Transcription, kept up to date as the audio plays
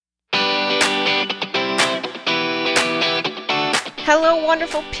Hello,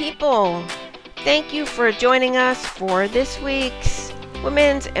 wonderful people. Thank you for joining us for this week's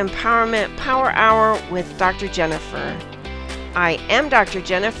Women's Empowerment Power Hour with Dr. Jennifer. I am Dr.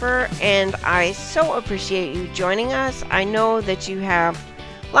 Jennifer, and I so appreciate you joining us. I know that you have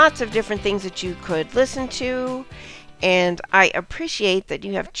lots of different things that you could listen to, and I appreciate that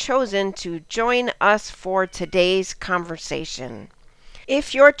you have chosen to join us for today's conversation.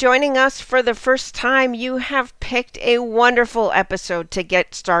 If you're joining us for the first time, you have picked a wonderful episode to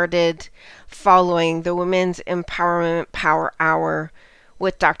get started following the Women's Empowerment Power Hour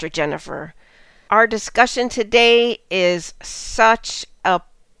with Dr. Jennifer. Our discussion today is such a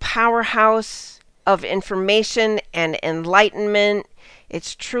powerhouse of information and enlightenment.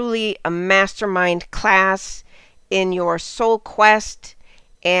 It's truly a mastermind class in your soul quest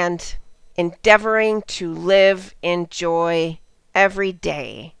and endeavoring to live in joy every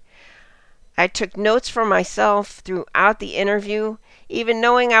day. I took notes for myself throughout the interview, even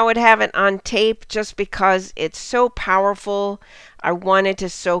knowing I would have it on tape just because it's so powerful. I wanted to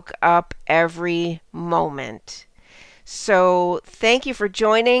soak up every moment. So thank you for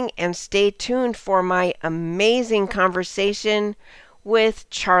joining and stay tuned for my amazing conversation with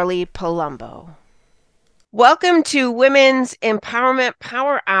Charlie Palumbo. Welcome to Women's Empowerment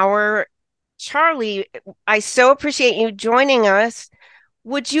Power Hour. Charlie, I so appreciate you joining us.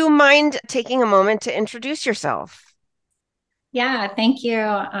 Would you mind taking a moment to introduce yourself? Yeah, thank you,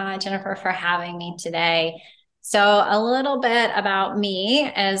 Jennifer, for having me today. So, a little bit about me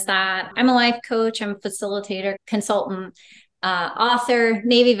is that I'm a life coach, I'm a facilitator, consultant, author,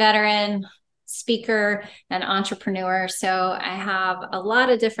 Navy veteran, speaker, and entrepreneur. So, I have a lot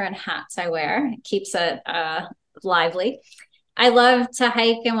of different hats I wear. It keeps it lively. I love to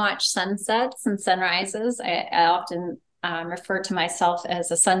hike and watch sunsets and sunrises. I often refer to myself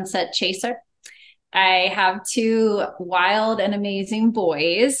as a sunset chaser. I have two wild and amazing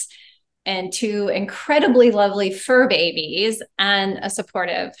boys and two incredibly lovely fur babies and a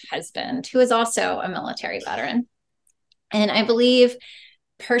supportive husband who is also a military veteran. And I believe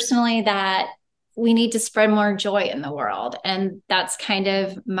personally that we need to spread more joy in the world. And that's kind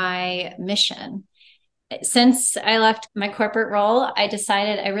of my mission. Since I left my corporate role, I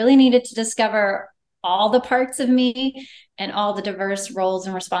decided I really needed to discover all the parts of me and all the diverse roles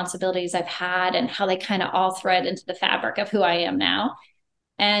and responsibilities I've had and how they kind of all thread into the fabric of who I am now.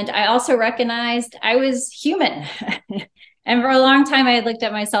 And I also recognized I was human. And for a long time, I had looked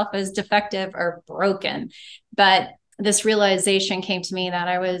at myself as defective or broken. But this realization came to me that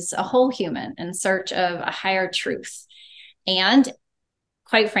I was a whole human in search of a higher truth. And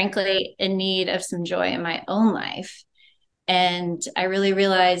quite frankly, in need of some joy in my own life. And I really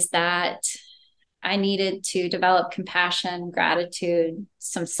realized that I needed to develop compassion, gratitude,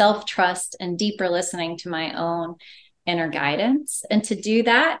 some self-trust, and deeper listening to my own inner guidance. And to do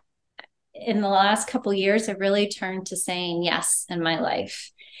that, in the last couple of years, I've really turned to saying yes in my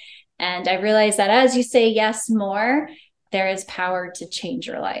life. And I realized that as you say yes more, there is power to change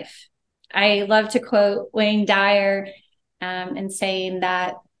your life. I love to quote Wayne Dyer and saying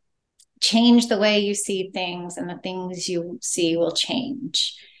that change the way you see things and the things you see will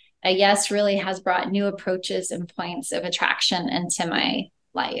change. A yes really has brought new approaches and points of attraction into my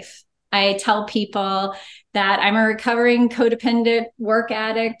life. I tell people that I'm a recovering codependent work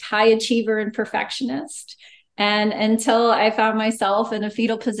addict, high achiever, and perfectionist. And until I found myself in a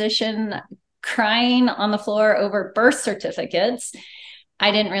fetal position crying on the floor over birth certificates,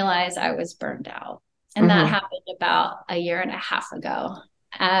 I didn't realize I was burned out. And that happened about a year and a half ago.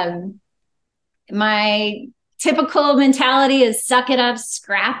 My typical mentality is suck it up,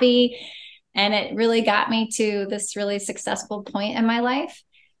 scrappy. And it really got me to this really successful point in my life.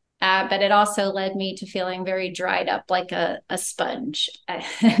 But it also led me to feeling very dried up like a sponge.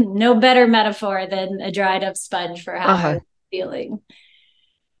 No better metaphor than a dried up sponge for how I was feeling.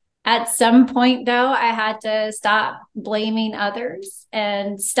 At some point, though, I had to stop blaming others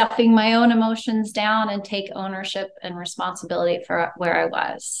and stuffing my own emotions down and take ownership and responsibility for where I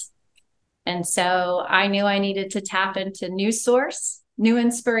was. And so I knew I needed to tap into new source, new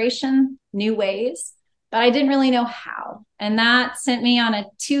inspiration, new ways, but I didn't really know how. And that sent me on a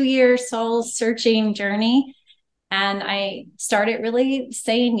 2-year soul searching journey. And I started really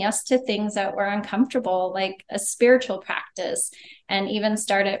saying yes to things that were uncomfortable, like a spiritual practice, and even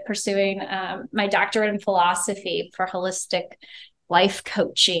started pursuing my doctorate in philosophy for holistic life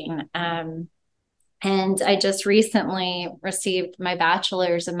coaching. And I just recently received my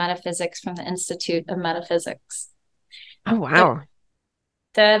bachelor's in metaphysics from the Institute of Metaphysics. Oh, wow.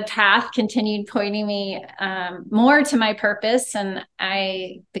 the path continued pointing me more to my purpose. And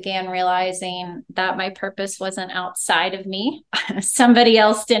I began realizing that my purpose wasn't outside of me. Somebody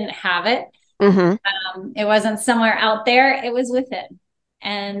else didn't have it. It wasn't somewhere out there, it was within.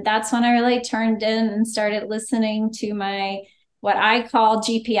 And that's when I really turned in and started listening to my, what I call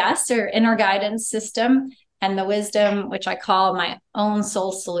GPS, or inner guidance system, and the wisdom, which I call my own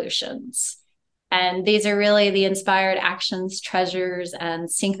soul solutions. And these are really the inspired actions, treasures, and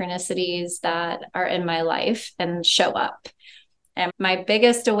synchronicities that are in my life and show up. And my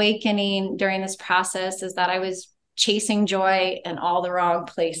biggest awakening during this process is that I was chasing joy in all the wrong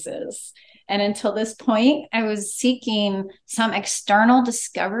places. And until this point, I was seeking some external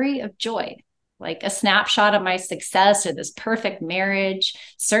discovery of joy, like a snapshot of my success or this perfect marriage,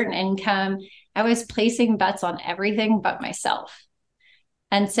 certain income. I was placing bets on everything but myself.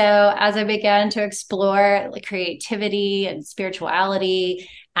 And so as I began to explore like creativity and spirituality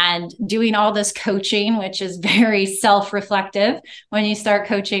and doing all this coaching, which is very self-reflective when you start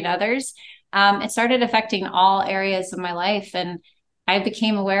coaching others, it started affecting all areas of my life. And I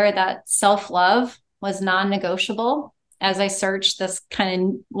became aware that self-love was non-negotiable as I searched this kind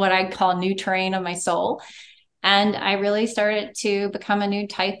of what I call new terrain of my soul. And I really started to become a new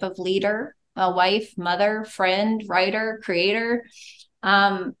type of leader, a wife, mother, friend, writer, creator.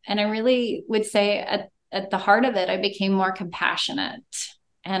 And I really would say at the heart of it, I became more compassionate,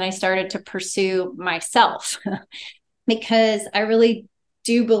 and I started to pursue myself because I really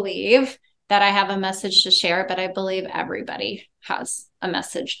do believe that I have a message to share, but I believe everybody has a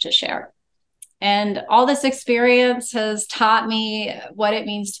message to share. And all this experience has taught me what it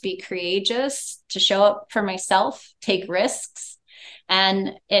means to be courageous, to show up for myself, take risks.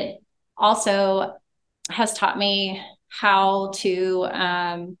 And it also has taught me how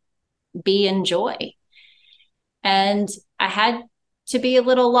to be in joy. And I had to be a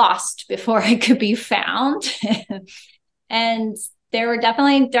little lost before I could be found. And there were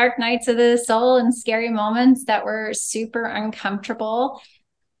definitely dark nights of the soul and scary moments that were super uncomfortable.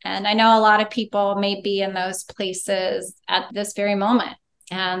 And I know a lot of people may be in those places at this very moment.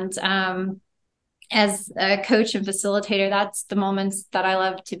 And as a coach and facilitator, that's the moments that I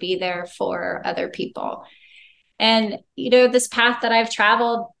love to be there for other people. And, this path that I've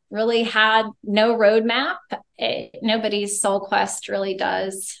traveled really had no roadmap. Nobody's soul quest really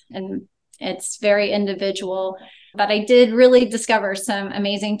does. And it's very individual. But I did really discover some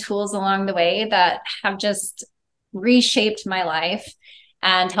amazing tools along the way that have just reshaped my life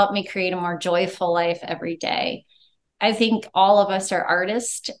and helped me create a more joyful life every day. I think all of us are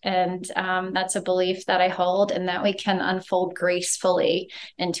artists, and that's a belief that I hold, and that we can unfold gracefully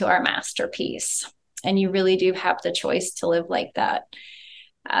into our masterpiece. And you really do have the choice to live like that.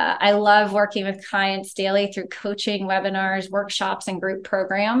 I love working with clients daily through coaching, webinars, workshops, and group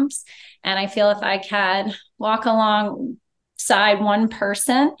programs. And I feel if I can walk alongside one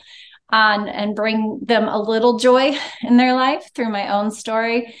person and bring them a little joy in their life through my own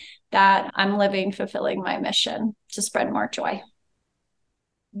story, that I'm fulfilling my mission to spread more joy.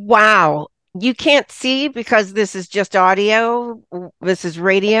 Wow. You can't see because this is just audio. This is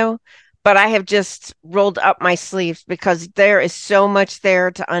radio. But I have just rolled up my sleeves because there is so much there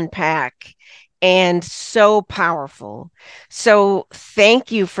to unpack and so powerful. So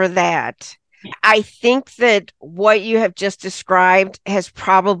thank you for that. I think that what you have just described has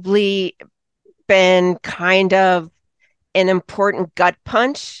probably been kind of an important gut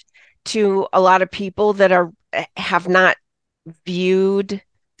punch to a lot of people that have not viewed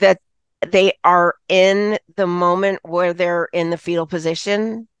that they are in the moment where they're in the fetal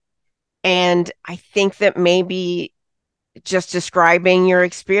position. And I think that maybe just describing your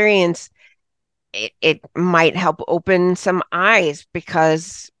experience, it might help open some eyes,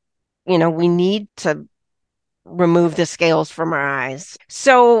 because, we need to remove the scales from our eyes.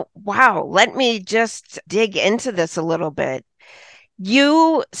 So, wow, let me just dig into this a little bit.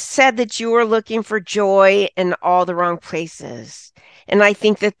 You said that you were looking for joy in all the wrong places. And I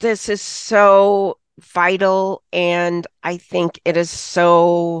think that this is so vital, and I think it is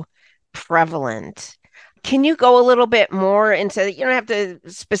so prevalent. Can you go a little bit more into, you don't have to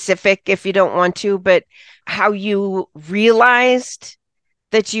specific if you don't want to, but how you realized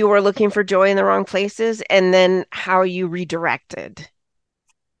that you were looking for joy in the wrong places, and then how you redirected?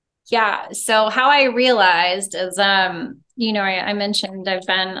 Yeah. So how I realized is, I mentioned I've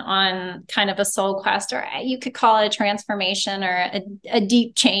been on kind of a soul quest, or you could call it a transformation or a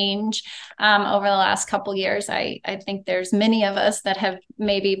deep change over the last couple of years. I think there's many of us that have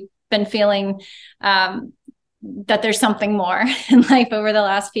maybe been feeling that there's something more in life over the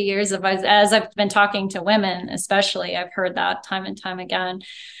last few years as I've been talking to women, especially. I've heard that time and time again.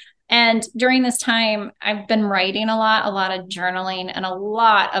 And during this time, I've been writing a lot of journaling, and a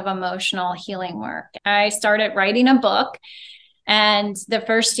lot of emotional healing work. I started writing a book, and the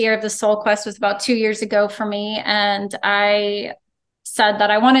first year of the Soul Quest was about 2 years ago for me. And I said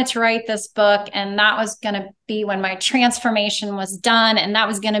that I wanted to write this book, and that was going to be when my transformation was done. And that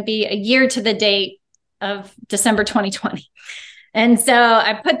was going to be a year to the date of December 2020. And so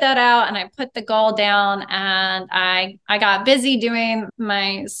I put that out, and I put the goal down, and I got busy doing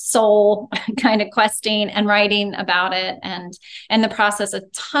my soul kind of questing and writing about it. And in the process, a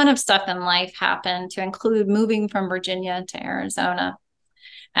ton of stuff in life happened, to include moving from Virginia to Arizona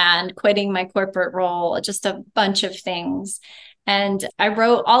and quitting my corporate role, just a bunch of things. And I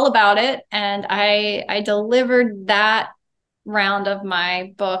wrote all about it, and I delivered that round of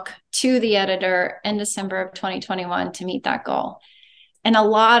my book to the editor in December of 2021 to meet that goal. And a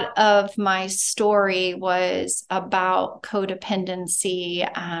lot of my story was about codependency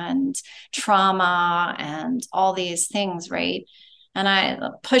and trauma and all these things, right? And I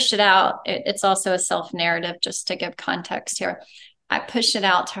pushed it out. It's also a self-narrative, just to give context here. I pushed it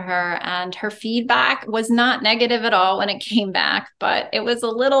out to her, and her feedback was not negative at all when it came back, but it was a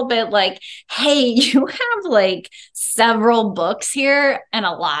little bit like, hey, you have like several books here and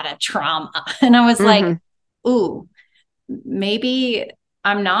a lot of trauma. And I was like, ooh, maybe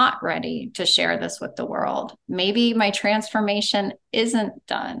I'm not ready to share this with the world. Maybe my transformation isn't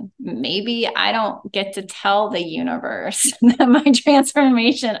done. Maybe I don't get to tell the universe that my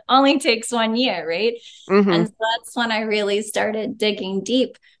transformation only takes 1 year, right? And so that's when I really started digging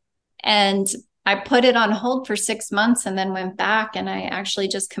deep. And I put it on hold for 6 months, and then went back, and I actually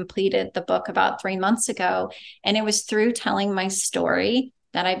just completed the book about 3 months ago. And it was through telling my story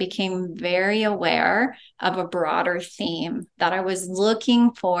that I became very aware of a broader theme, that I was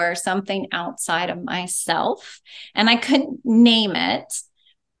looking for something outside of myself, and I couldn't name it.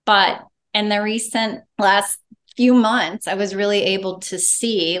 But in the recent last few months, I was really able to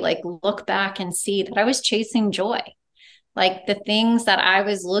see, like, look back and see that I was chasing joy. Like, the things that I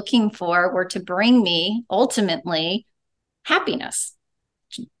was looking for were to bring me ultimately happiness,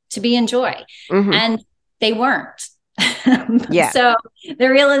 to be in joy. And they weren't. Yeah. So the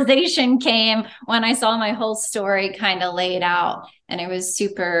realization came when I saw my whole story kind of laid out, and it was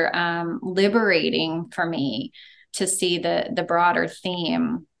super liberating for me to see the broader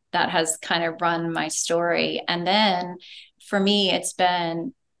theme that has kind of run my story. And then for me, it's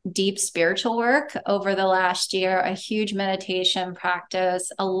been deep spiritual work over the last year, a huge meditation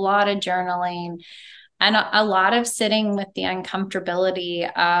practice, a lot of journaling, and a lot of sitting with the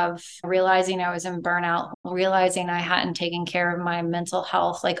uncomfortability of realizing I was in burnout, realizing I hadn't taken care of my mental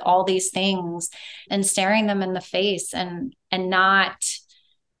health, like all these things, and staring them in the face, and not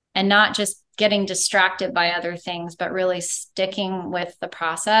just getting distracted by other things, but really sticking with the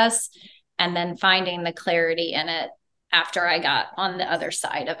process, and then finding the clarity in it after I got on the other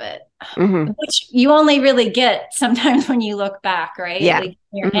side of it, which you only really get sometimes when you look back, right? Yeah. Like,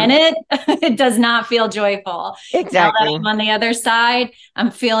 you're in it, it does not feel joyful. Exactly. Now that I'm on the other side,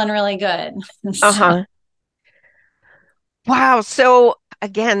 I'm feeling really good. Wow. So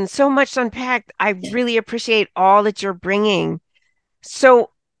again, so much unpacked. I really appreciate all that you're bringing.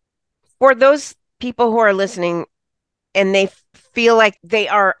 So for those people who are listening and they feel like they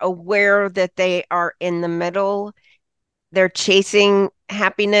are aware that they are in the middle, they're chasing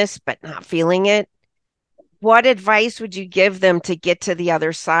happiness but not feeling it, what advice would you give them to get to the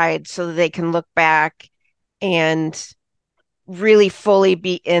other side so that they can look back and really fully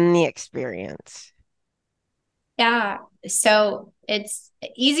be in the experience? Yeah. So it's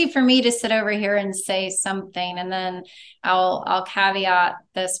easy for me to sit over here and say something, and then I'll caveat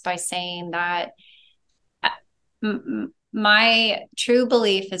this by saying that my true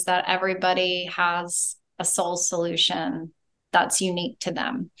belief is that everybody has a soul solution that's unique to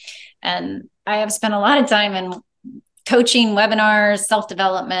them. And I have spent a lot of time in coaching, webinars,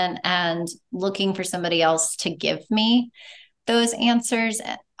 self-development, and looking for somebody else to give me those answers,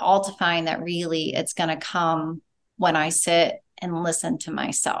 all to find that really it's going to come when I sit and listen to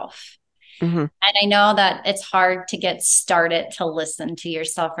myself. And I know that it's hard to get started to listen to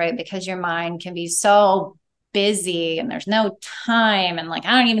yourself, right? Because your mind can be so busy, and there's no time, and like,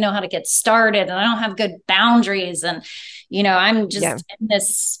 I don't even know how to get started, and I don't have good boundaries, and I'm just in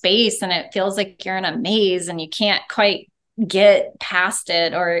this space, and it feels like you're in a maze and you can't quite get past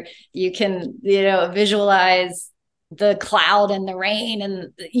it. Or you can visualize the cloud and the rain,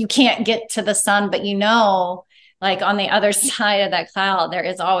 and you can't get to the sun, but like on the other side of that cloud there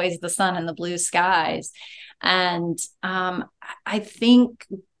is always the sun and the blue skies. And I think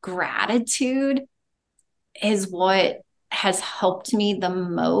gratitude is what has helped me the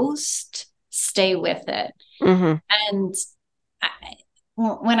most stay with it. Mm-hmm. And I,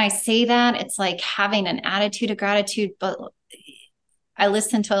 when I say that, it's like having an attitude of gratitude. But I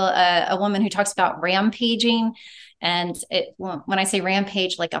listened to a woman who talks about rampaging. And when I say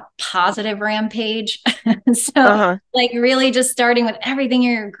rampage, like a positive rampage. So, Uh-huh. like, really just starting with everything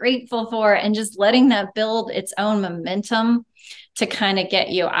you're grateful for and just letting that build its own momentum to kind of get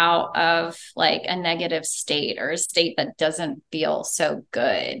you out of like a negative state or a state that doesn't feel so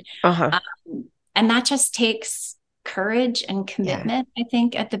good. Uh-huh. And that just takes courage and Yeah. commitment, I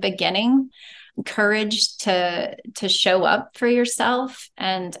think, at the beginning, courage to show up for yourself.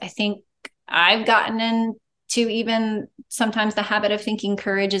 And I think I've gotten into even sometimes the habit of thinking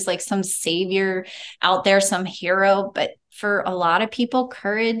courage is like some savior out there, some hero. But for a lot of people,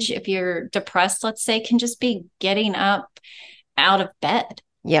 courage, if you're depressed, let's say, can just be getting up out of bed.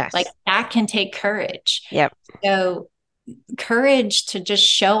 Like Yes. that can take courage. Yep. So courage to just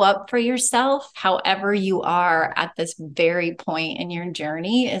show up for yourself, however you are at this very point in your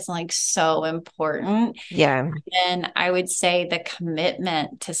journey, is like so important. Yeah. And I would say the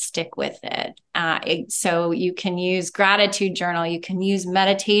commitment to stick with it. So you can use gratitude journal, you can use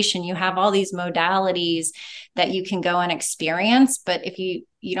meditation, you have all these modalities that you can go and experience. But if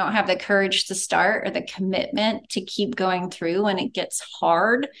you don't have the courage to start or the commitment to keep going through when it gets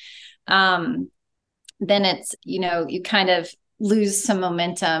hard, then it's, you kind of lose some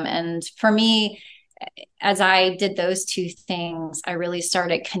momentum. And for me, as I did those two things, I really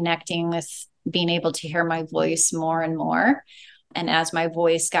started connecting with being able to hear my voice more and more. And as my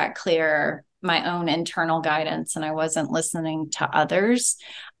voice got clearer, my own internal guidance, and I wasn't listening to others,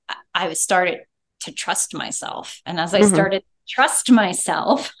 I started to trust myself. And as I Mm-hmm. started to trust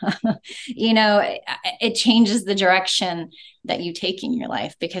myself, it changes the direction that you take in your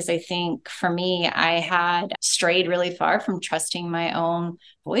life. Because I think for me, I had strayed really far from trusting my own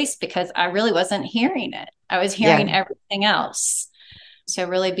voice because I really wasn't hearing it. I was hearing Yeah. everything else. So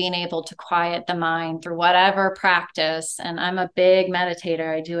really being able to quiet the mind through whatever practice. And I'm a big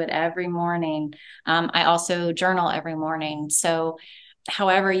meditator. I do it every morning. I also journal every morning. So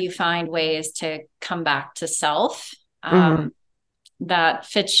however you find ways to come back to self, Mm-hmm. that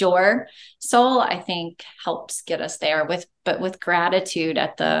fits your soul, I think helps get us there with gratitude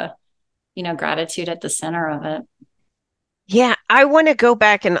at the center of it. Yeah, I want to go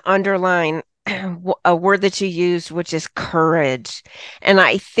back and underline a word that you used, which is courage. And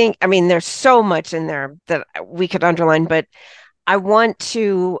I mean, there's so much in there that we could underline, but I want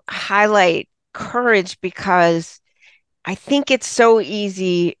to highlight courage because I think it's so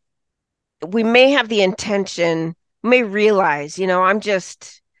easy. We may have the intention, may realize, I'm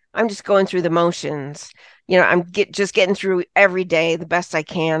just going through the motions. Just getting through every day the best I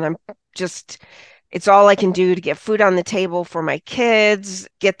can. Just it's all I can do to get food on the table for my kids,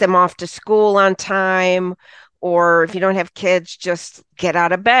 get them off to school on time, or if you don't have kids, just get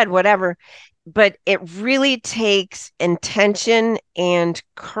out of bed, whatever. But it really takes intention and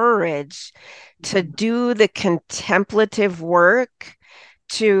courage to do the contemplative work,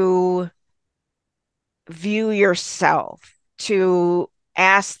 to view yourself, to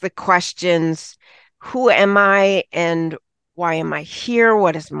ask the questions, who am I and why am I here?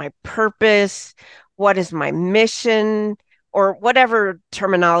 What is my purpose? What is my mission? Or whatever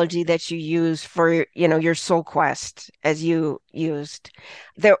terminology that you use for, your soul quest, as you used.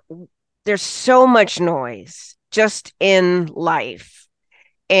 There, there's so much noise just in life.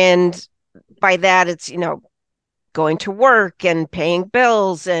 And by that, it's, going to work and paying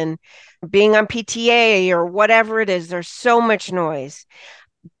bills and being on PTA or whatever it is. There's so much noise.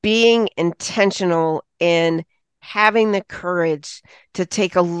 Being intentional in having the courage to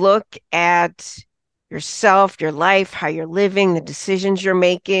take a look at yourself, your life, how you're living, the decisions you're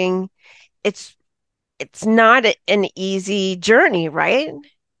making. It's not an easy journey, right?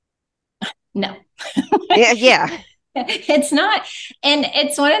 No. Yeah, yeah. It's not. And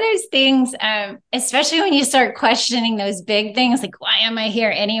it's one of those things, especially when you start questioning those big things, like, why am I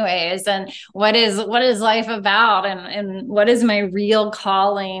here anyways? And what is life about? And what is my real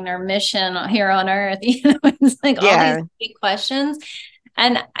calling or mission here on earth? It's like all these Yeah. big questions.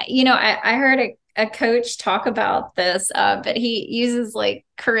 And, I heard a coach talk about this, but he uses like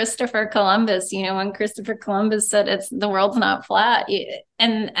Christopher Columbus, when Christopher Columbus said the world's not flat.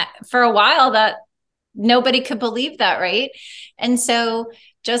 And for a while that nobody could believe that, right? And so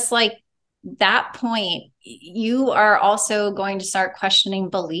just like that point, you are also going to start questioning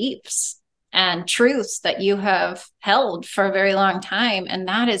beliefs and truths that you have held for a very long time. And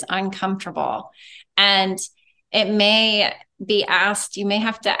that is uncomfortable. And it may be asked, you may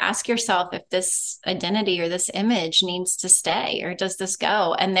have to ask yourself if this identity or this image needs to stay, or does this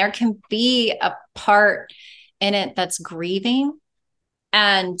go? And there can be a part in it that's grieving.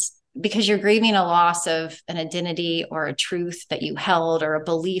 And because you're grieving a loss of an identity or a truth that you held, or a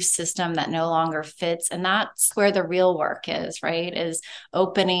belief system that no longer fits. And that's where the real work is, right? Is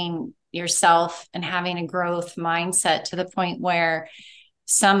opening yourself and having a growth mindset to the point where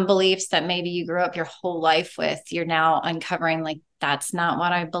some beliefs that maybe you grew up your whole life with, you're now uncovering, like, that's not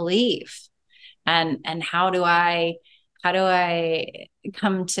what I believe. And how do I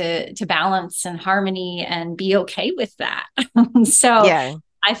come to balance and harmony and be okay with that? So Yeah.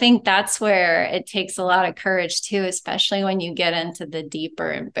 I think that's where it takes a lot of courage too, especially when you get into the deeper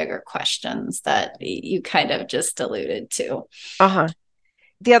and bigger questions that you kind of just alluded to. Uh-huh.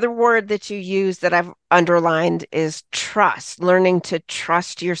 The other word that you use that I've underlined is trust, learning to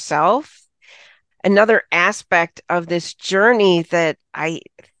trust yourself. Another aspect of this journey that I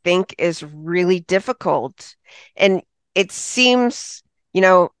think is really difficult. And it seems,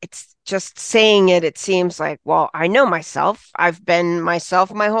 it's just saying it, it seems like, well, I know myself. I've been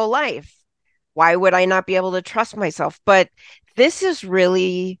myself my whole life. Why would I not be able to trust myself? But this is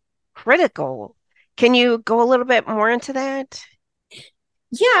really critical. Can you go a little bit more into that?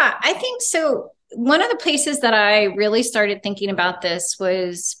 Yeah, I think so. One of the places that I really started thinking about this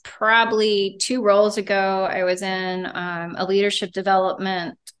was probably 2 roles ago. I was in a leadership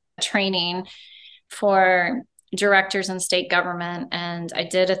development training for directors in state government, and I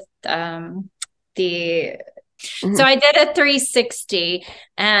did Mhm. so I did a 360,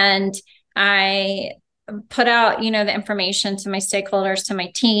 and I put out, the information to my stakeholders, to my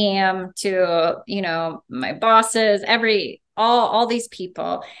team, to, my bosses, all these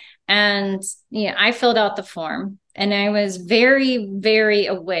people. And, I filled out the form, and I was very, very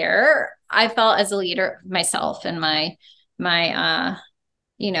aware. I felt as a leader myself, and my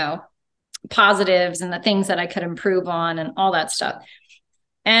positives and the things that I could improve on and all that stuff.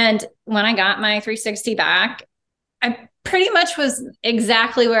 And when I got my 360 back, I pretty much was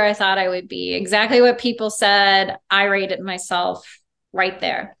exactly where I thought I would be, exactly what people said. I rated myself right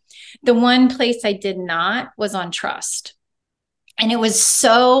there. The one place I did not was on trust. And it was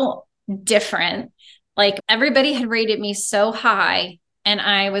so different. Like, everybody had rated me so high, and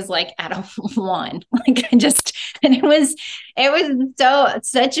I was like at a 1. And it was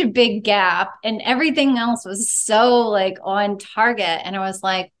such a big gap, and everything else was so like on target. And I was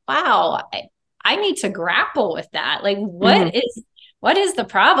like, wow, I need to grapple with that. Like, Mhm. what is the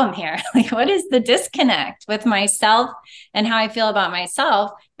problem here? Like, what is the disconnect with myself and how I feel about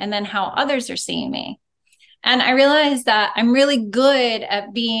myself, and then how others are seeing me? And I realized that I'm really good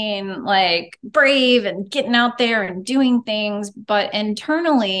at being like brave and getting out there and doing things. But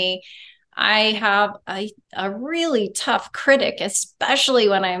internally, I have a really tough critic, especially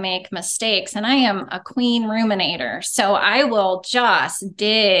when I make mistakes. And I am a queen ruminator. So I will just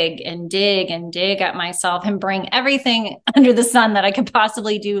dig and dig and dig at myself and bring everything under the sun that I could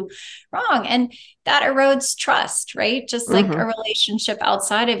possibly do wrong. And that erodes trust, right? Just like Mhm. a relationship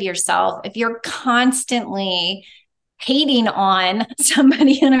outside of yourself. If you're constantly hating on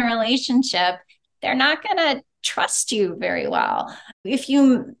somebody in a relationship, they're not going to trust you very well. If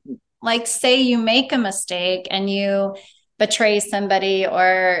you, like, say you make a mistake and you betray somebody,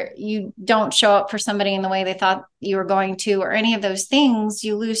 or you don't show up for somebody in the way they thought you were going to, or any of those things,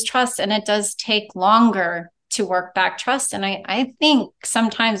 you lose trust, and it does take longer to work back trust. And I think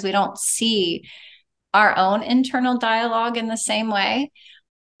sometimes we don't see our own internal dialogue in the same way.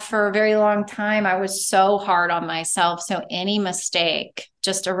 For a very long time, I was so hard on myself. So any mistake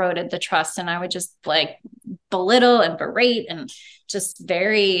just eroded the trust. And I would just like belittle and berate, and just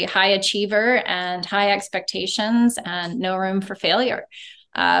very high achiever and high expectations and no room for failure.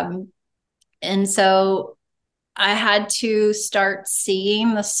 And so I had to start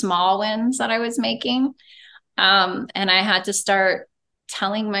seeing the small wins that I was making. And I had to start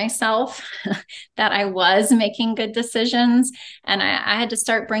telling myself that I was making good decisions. And I had to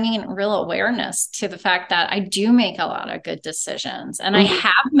start bringing in real awareness to the fact that I do make a lot of good decisions, and I Mhm.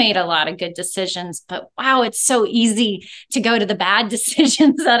 have made a lot of good decisions. But wow, it's so easy to go to the bad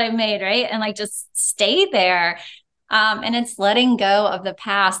decisions that I made, right? And like just stay there. And it's letting go of the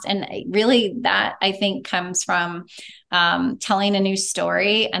past. And really, that I think comes from telling a new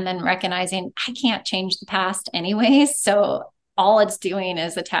story and then recognizing I can't change the past anyways. So all it's doing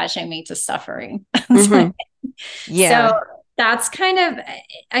is attaching me to suffering. Mhm. So Yeah. that's kind of,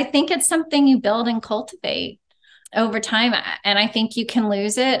 I think it's something you build and cultivate over time. And I think you can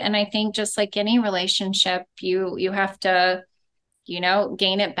lose it. And I think just like any relationship, you have to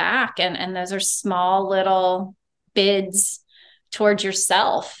gain it back. And those are small little bids towards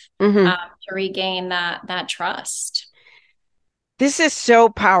yourself, Hmm. to regain that trust. This is so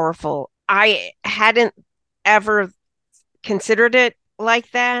powerful. I hadn't ever considered it like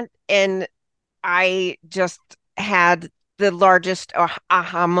that. And I just had the largest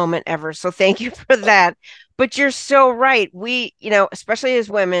aha moment ever. So thank you for that. But you're so right. We, especially as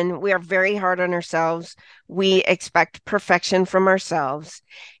women, we are very hard on ourselves. We expect perfection from ourselves.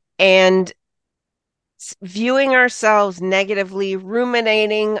 And viewing ourselves negatively,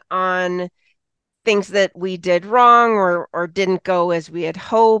 ruminating on things that we did wrong or didn't go as we had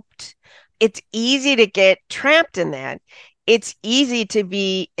hoped. It's easy to get trapped in that. It's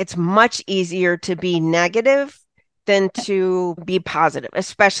much easier to be negative than to be positive,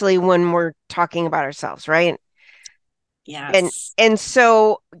 especially when we're talking about ourselves, right? And Yes. and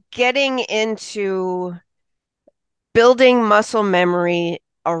so getting into building muscle memory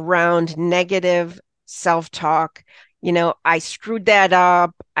around negative self-talk. I screwed that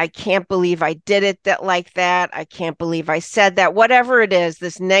up. I can't believe I did it like that. I can't believe I said that. Whatever it is,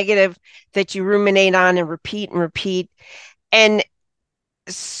 this negative that you ruminate on and repeat and repeat. And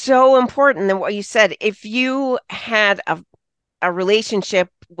so important than what you said. If you had a relationship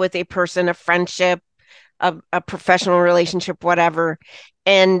with a person, a friendship, a professional relationship, whatever,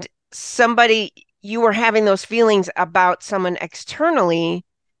 and somebody you were having those feelings about someone externally,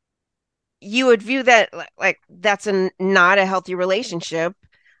 you would view that like that's not a healthy relationship.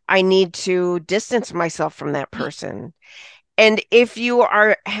 I need to distance myself from that person. And if you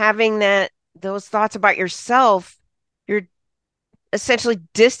are having those thoughts about yourself, you're essentially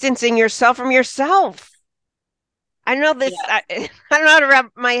distancing yourself from yourself. I know this. Yes. I don't know how to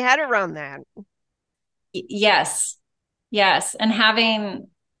wrap my head around that. Yes. Yes. And having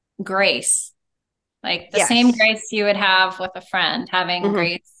grace, like the same Yes. grace you would have with a friend, having Hmm.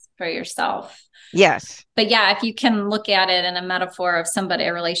 grace for yourself. Yes. But yeah, if you can look at it in a metaphor of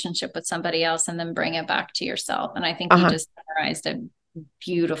a relationship with somebody else, and then bring it back to yourself. And I think you Uh-huh. just summarized it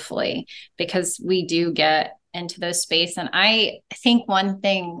beautifully, because we do get into those space. And I think one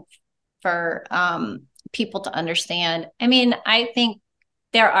thing for people to understand, I mean, I think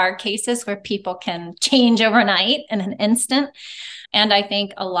there are cases where people can change overnight in an instant. And I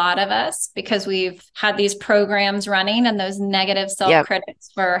think a lot of us, because we've had these programs running and those negative self Yep.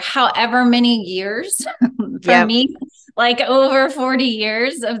 critics for however many years, for Yep. me, like over 40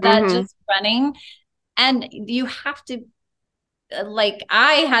 years of that Hmm. just running. And you have to, like,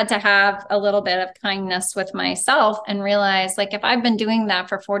 I had to have a little bit of kindness with myself and realize, like, if I've been doing that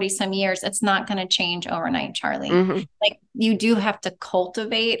for 40 some years, it's not going to change overnight, Charlie. Hmm. Like, you do have to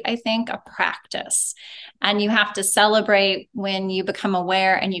cultivate, I think, a practice, and you have to celebrate when you become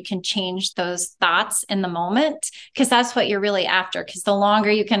aware and you can change those thoughts in the moment, because that's what you're really after. Because the longer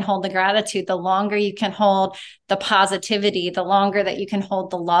you can hold the gratitude, the longer you can hold the positivity, the longer that you can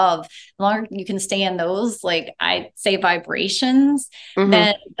hold the love, the longer you can stay in those, like I say, vibrations, Hmm.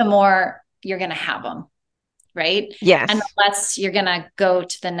 then the more you're going to have them. Right. And the Yes. less you're going to go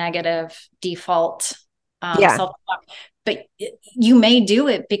to the negative default Yeah. self-talk. But you may do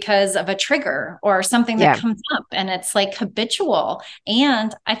it because of a trigger or something that Yeah. comes up, and it's like habitual.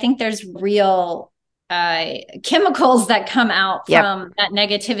 And I think there's real chemicals that come out Yep. from that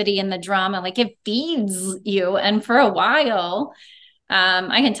negativity and the drama. Like, it feeds you. And for a while,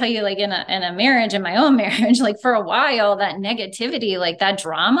 I can tell you, like, in a marriage, in my own marriage, like, for a while, that negativity, like that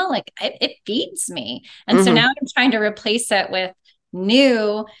drama, like it feeds me. And so Hmm. now I'm trying to replace it with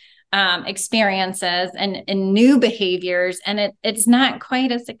new experiences and new behaviors, and it's not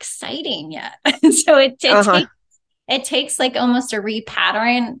quite as exciting yet. So Uh-huh. it takes like almost a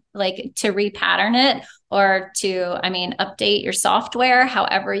repattern, like to repattern it, or to, I mean, update your software,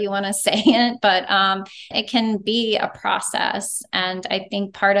 however you want to say it. But it can be a process. And I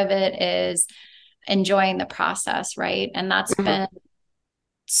think part of it is enjoying the process, right? And that's Hmm. been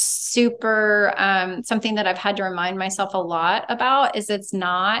super something that I've had to remind myself a lot about, is it's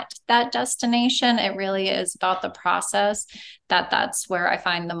not that destination. It really is about the process. That's where I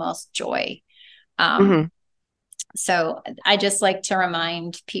find the most joy. Hmm. um so I just like to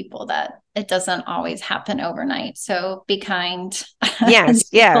remind people that it doesn't always happen overnight. So be kind Yes.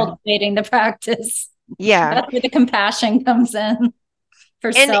 as you're Yeah. cultivating the practice. Yeah. That's where the compassion comes in for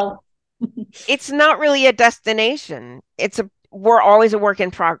And self. it's not really a destination. We're always a work in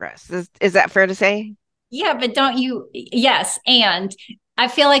progress. Is that fair to say? Yeah, but don't you? Yes. And I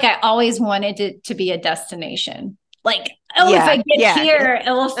feel like I always wanted it to be a destination. Like, oh, if I Yeah. get Yeah. here,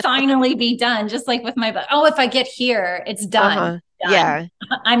 it will finally be done. Just like with my book. Oh, if I get here, it's done. Uh-huh. Yeah.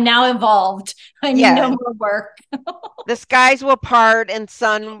 I'm now evolved. I need no Yeah. more work. The skies will part and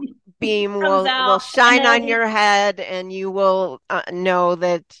sunbeam Comes will out shine on and your head and you will know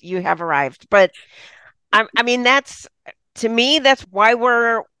that you have arrived. But I mean, that's to me, that's why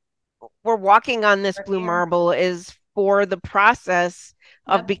we're walking on this we're blue here. marble is for the process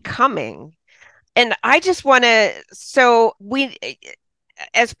of Yep. becoming. And I just want to, so we,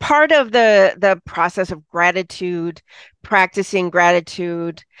 as part of the process of gratitude, practicing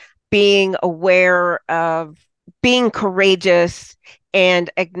gratitude, being aware of being courageous and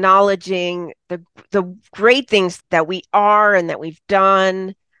acknowledging the great things that we are and that we've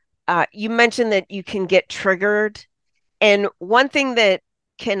done. You mentioned that you can get triggered, and one thing that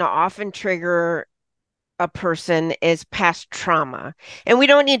can often trigger a person is past trauma. And we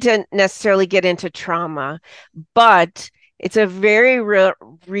don't need to necessarily get into trauma, but it's a very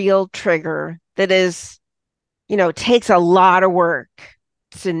real trigger that is, takes a lot of work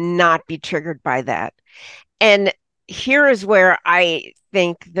to not be triggered by that. And here is where I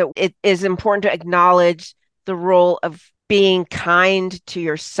think that it is important to acknowledge the role of being kind to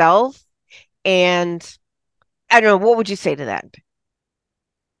yourself. And I don't know, what would you say to that?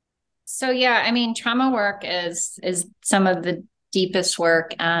 So yeah, I mean, trauma work is some of the deepest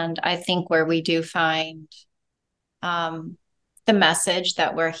work, and I think where we do find um, the message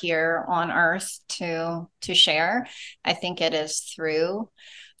that we're here on Earth to share. I think it is through.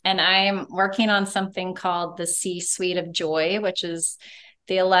 And I'm working on something called the C-suite of joy, which is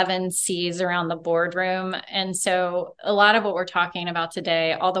the 11 C's around the boardroom. And so a lot of what we're talking about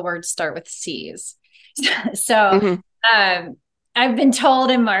today, all the words start with C's. So Hmm. um, I've been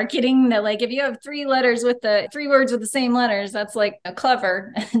told in marketing that like if you have three letters with the three words with the same letters, that's like a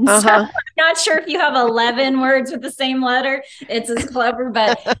clever. And so Uh-huh. I'm not sure if you have 11 words with the same letter, it's as clever.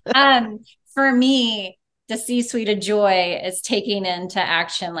 But for me, the C-suite of joy is taking into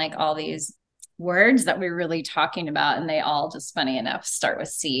action like all these words that we're really talking about, and they all just funny enough start with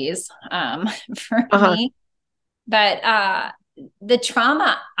C's for Uh-huh. me. But the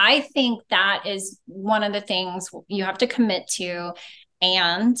trauma, I think that is one of the things you have to commit to.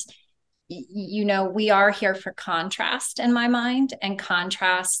 And, we are here for contrast in my mind. And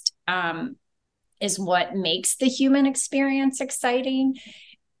contrast is what makes the human experience exciting.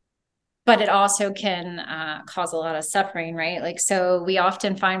 But it also can cause a lot of suffering, right? Like, so we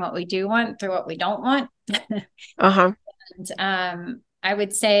often find what we do want through what we don't want. Uh-huh. And I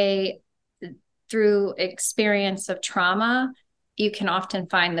would say through experience of trauma, you can often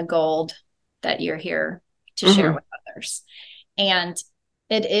find the gold that you're here to share Hmm. with others. And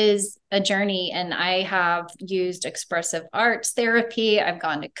it is a journey. And I have used expressive arts therapy. I've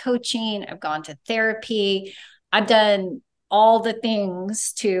gone to coaching. I've gone to therapy. I've done all the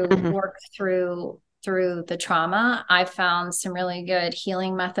things to Hmm. work through the trauma. I found some really good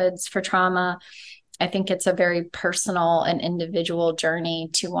healing methods for trauma. I think it's a very personal and individual journey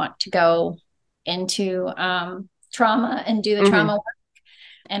to want to go into trauma and do the Hmm. trauma work.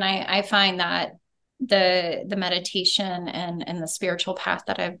 And I find that the meditation and the spiritual path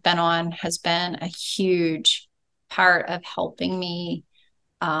that I've been on has been a huge part of helping me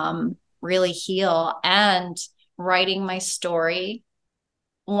really heal, and writing my story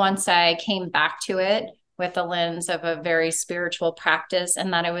once I came back to it with a lens of a very spiritual practice,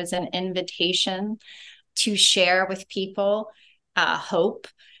 and that it was an invitation to share with people hope.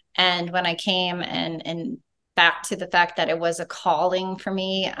 And when I came and back to the fact that it was a calling for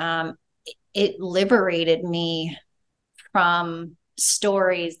me, it liberated me from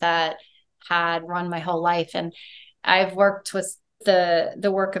stories that had run my whole life. And I've worked with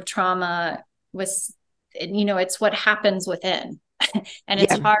the work of trauma with, it's what happens within. And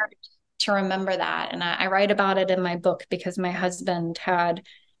it's Yeah. hard to remember that. And I write about it in my book because my husband had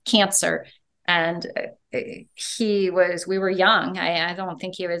cancer, and we were young. I don't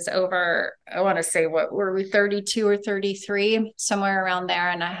think he was over, I want to say, what were we, 32 or 33, somewhere around there.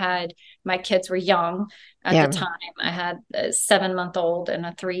 And my kids were young at the Yeah. time. I had a 7-month-old and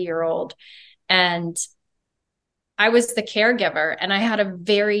a 3-year-old. And I was the caregiver, and I had a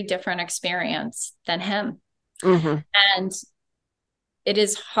very different experience than him. Hmm. And it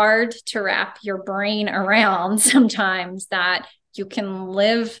is hard to wrap your brain around sometimes that you can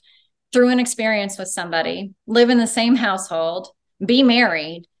live through an experience with somebody, live in the same household, be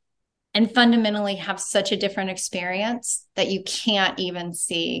married, and fundamentally have such a different experience that you can't even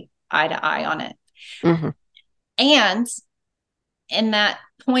see eye to eye on it. Hmm. And in that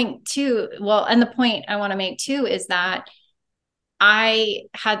point too, and the point I want to make too is that I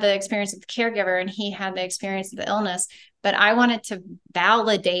had the experience of the caregiver and he had the experience of the illness. but I wanted to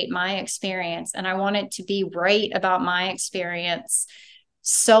validate my experience, and I wanted to be right about my experience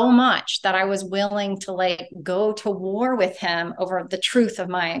so much that I was willing to like go to war with him over the truth of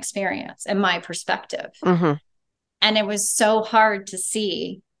my experience and my perspective. Mm-hmm. And it was so hard to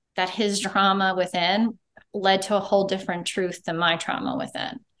see that his trauma within led to a whole different truth than my trauma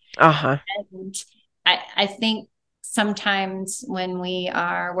within. Uh-huh. And I think sometimes when we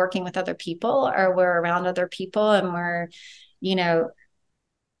are working with other people or we're around other people and we're, you know,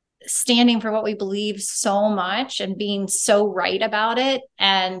 standing for what we believe so much and being so right about it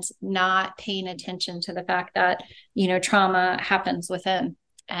and not paying attention to the fact that, you know, trauma happens within,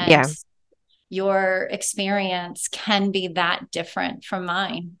 and your experience can be that different from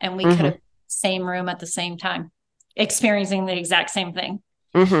mine. And we could have same room at the same time, experiencing the exact same thing.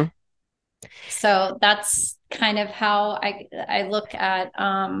 Mm-hmm. So that's kind of how I look at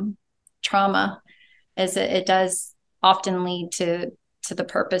trauma, is it does often lead to the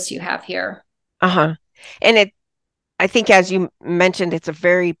purpose you have here. Uh-huh. And I think, as you mentioned, it's a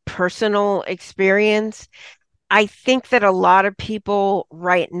very personal experience. I think that a lot of people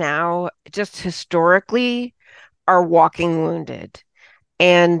right now, just historically, are walking wounded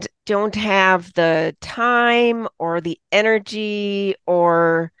and don't have the time or the energy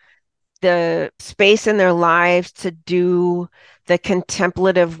or the space in their lives to do the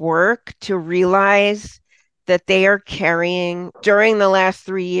contemplative work to realize that they are carrying during the last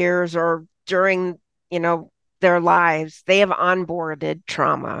 3 years or during, their lives, they have onboarded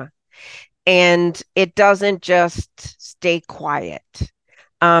trauma, and it doesn't just stay quiet.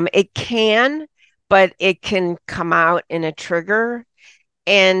 It can, but it can come out in a trigger.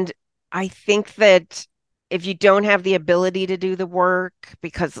 And I think that if you don't have the ability to do the work,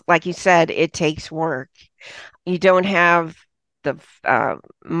 because like you said, it takes work, you don't have the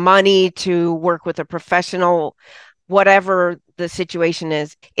money to work with a professional, whatever the situation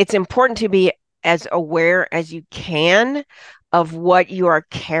is, it's important to be as aware as you can of what you are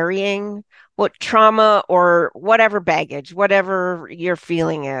carrying, what trauma or whatever baggage, whatever your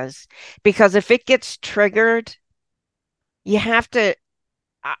feeling is. Because if it gets triggered, you have to,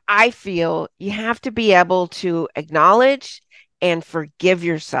 I feel you have to be able to acknowledge and forgive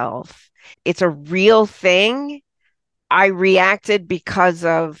yourself. It's a real thing. I reacted because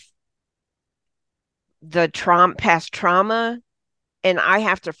of the past trauma, and I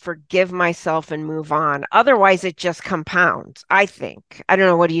have to forgive myself and move on. Otherwise, it just compounds, I think. I don't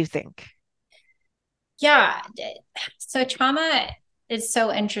know. What do you think? Yeah. So trauma is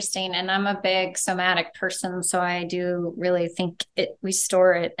so interesting, and I'm a big somatic person. So I do really think we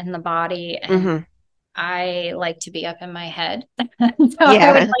store it in the body, and I like to be up in my head. So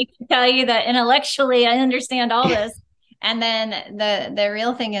I would like to tell you that intellectually, I understand all this. And then the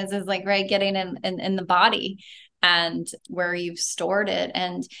real thing is like, right, getting in the body and where you've stored it.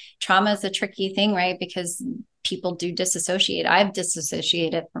 And trauma is a tricky thing, right? Because people do disassociate. I've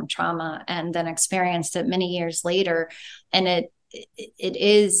disassociated from trauma and then experienced it many years later. And it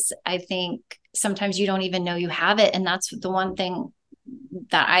is, I think, sometimes you don't even know you have it. And that's the one thing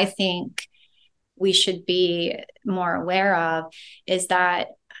that I think we should be more aware of, is that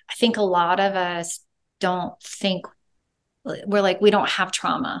I think a lot of us don't think, we're like, we don't have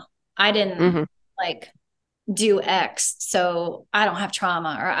trauma. I didn't like do X, so I don't have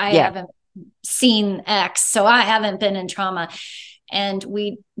trauma, or I haven't seen X, so I haven't been in trauma. And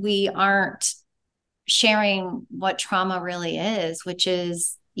we aren't sharing what trauma really is, which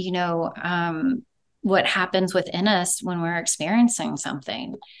is, what happens within us when we're experiencing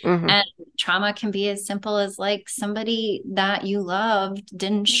something. And trauma can be as simple as like somebody that you loved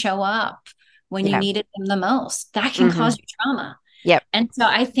didn't show up when you needed them the most. That can cause you trauma. Yep. And so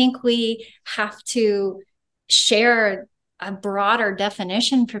I think we have to share a broader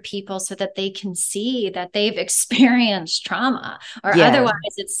definition for people so that they can see that they've experienced trauma, or otherwise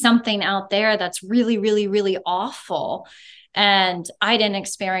it's something out there that's really, really, really awful. And I didn't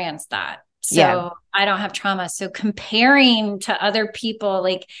experience that. So I don't have trauma. So comparing to other people,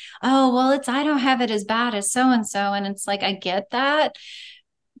 like, oh, well, I don't have it as bad as so-and-so. And it's like, I get that.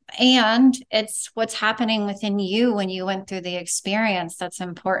 And it's what's happening within you when you went through the experience that's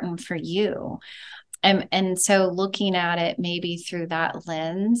important for you. And so looking at it maybe through that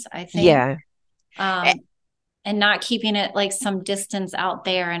lens, I think, and not keeping it like some distance out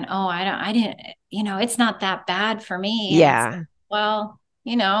there and, oh, I didn't, it's not that bad for me. Yeah. Well,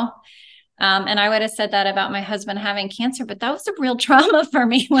 and I would have said that about my husband having cancer, but that was a real trauma for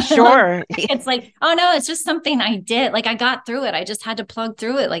me. Sure. It's like, oh no, it's just something I did. Like I got through it. I just had to plug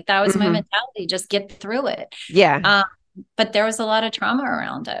through it. Like that was my mentality. Just get through it. Yeah. but there was a lot of trauma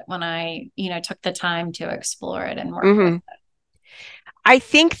around it when I, took the time to explore it and work with Hmm. it. I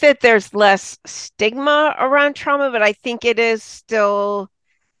think that there's less stigma around trauma, but I think it is still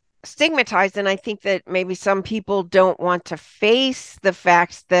stigmatized. And I think that maybe some people don't want to face the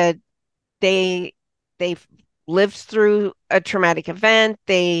facts that they they've lived through a traumatic event,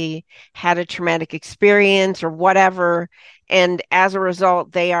 they had a traumatic experience or whatever, and as a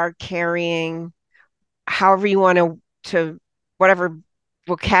result, they are carrying however you want to whatever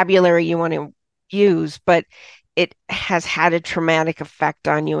vocabulary you want to use, but it has had a traumatic effect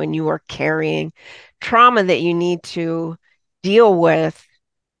on you, and you are carrying trauma that you need to deal with.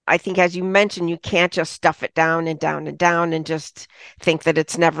 I think, as you mentioned, you can't just stuff it down and down and down and just think that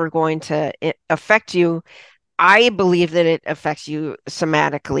it's never going to affect you. I believe that it affects you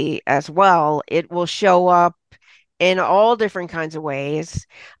somatically as well. It will show up in all different kinds of ways.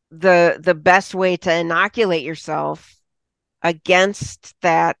 The best way to inoculate yourself against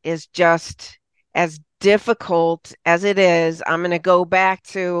that is just as difficult as it is. I'm going to go back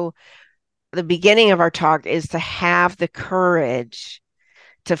to the beginning of our talk, is to have the courage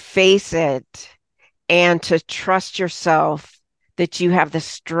to face it and to trust yourself that you have the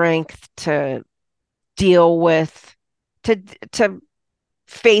strength to deal with to to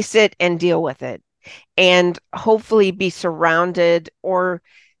face it and deal with it, and hopefully be surrounded or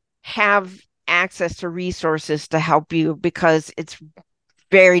have access to resources to help you, because it's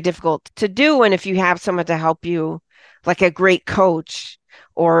very difficult to do. And if you have someone to help you, like a great coach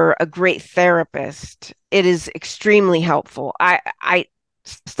or a great therapist, it is extremely helpful. I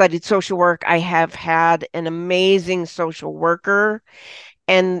studied social work. I have had an amazing social worker,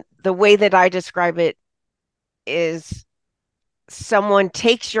 and the way that I describe it is someone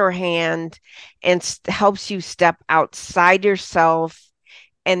takes your hand and helps you step outside yourself,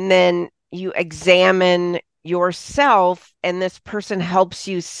 and then you examine yourself, and this person helps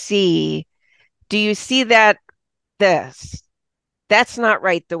you see, do you see that this that's not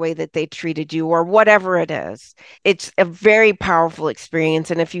right, the way that they treated you, or whatever it is. It's a very powerful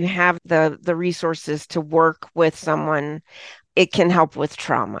experience, and if you have the resources to work with someone, it can help with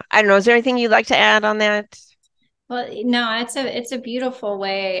trauma. I don't know, is there anything you'd like to add on that? Well, no, it's a beautiful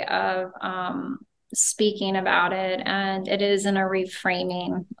way of speaking about it, and it is in a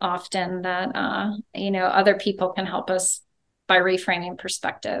reframing often that other people can help us by reframing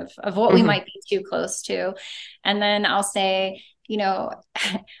perspective of what we Mm-hmm. might be too close to. And then I'll say,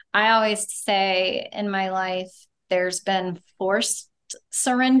 I always say in my life, there's been forced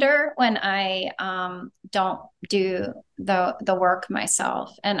surrender when I don't do the work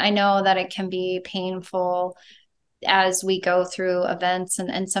myself, and I know that it can be painful as we go through events,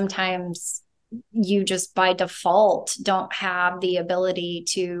 and sometimes you just by default don't have the ability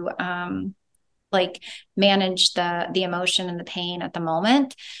to like manage the emotion and the pain at the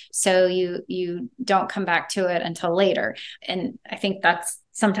moment, so you don't come back to it until later. And I think that's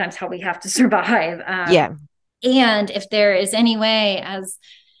sometimes how we have to survive. Yeah. And if there is any way,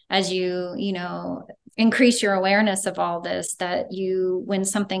 as you increase your awareness of all this, that you, when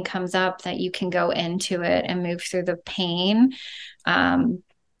something comes up, that you can go into it and move through the pain and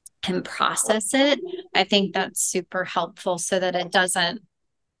process it, I think that's super helpful so that it doesn't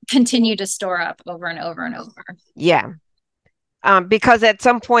continue to store up over and over and over. Yeah. Because at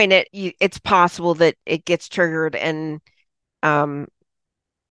some point it's possible that it gets triggered, and um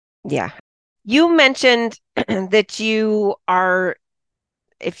yeah. You mentioned that you are,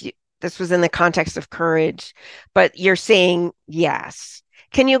 if you this was in the context of courage, but you're saying yes.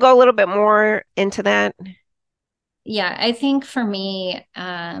 Can you go a little bit more into that? Yeah, I think for me,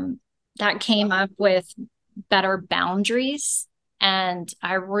 that came up with better boundaries. And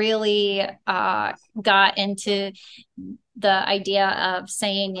I really got into the idea of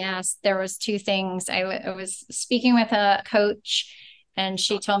saying yes. There was two things. I was speaking with a coach, and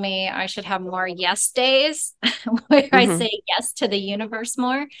she told me I should have more yes days where I Mm-hmm. say yes to the universe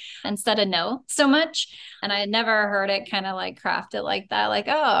more instead of no so much. And I had never heard it kind of like crafted like that. Like,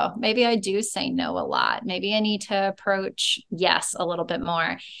 oh, maybe I do say no a lot. Maybe I need to approach yes a little bit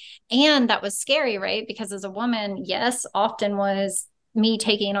more. And that was scary, right? Because as a woman, yes often was me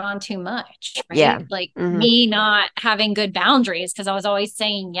taking on too much, Yeah. right? Like Mm-hmm. me not having good boundaries because I was always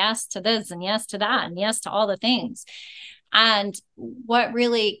saying yes to this and yes to that and yes to all the things. And what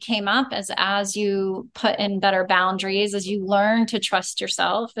really came up is, as you put in better boundaries, as you learn to trust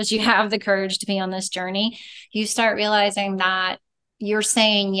yourself, as you have the courage to be on this journey, you start realizing that you're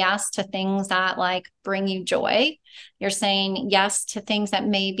saying yes to things that like bring you joy. You're saying yes to things that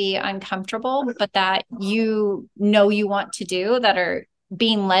may be uncomfortable, but that you want to do, that are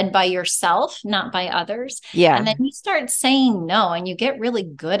being led by yourself, not by others. Yeah. And then you start saying no and you get really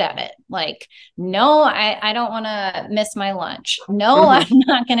good at it. Like, no, I don't want to miss my lunch. No, Hmm. I'm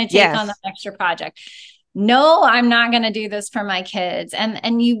not going to take on the Yes. extra project. No, I'm not going to do this for my kids.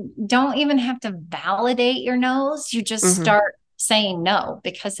 And you don't even have to validate your no's. You just Hmm. start saying no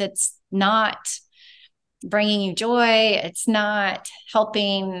because it's not bringing you joy. It's not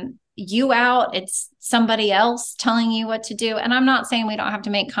helping you out. It's somebody else telling you what to do. And I'm not saying we don't have to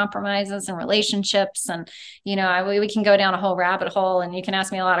make compromises in relationships. And, we can go down a whole rabbit hole and you can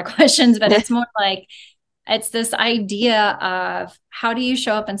ask me a lot of questions, but it's more like, it's this idea of how do you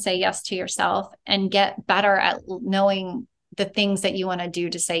show up and say yes to yourself and get better at knowing the things that you want to do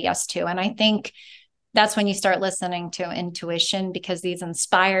to say yes to. And I think that's when you start listening to intuition, because these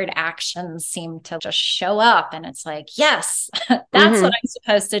inspired actions seem to just show up and it's like, yes, that's Hmm. what I'm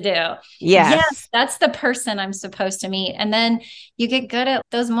supposed to do. Yes. Yes, that's the person I'm supposed to meet. And then you get good at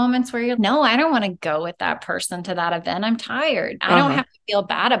those moments where you're, no, I don't want to go with that person to that event. I'm tired. I don't Uh-huh. have to feel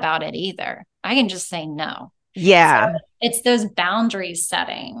bad about it either. I can just say no. So Yeah. it's those boundaries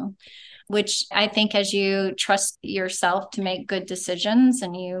setting, which I think as you trust yourself to make good decisions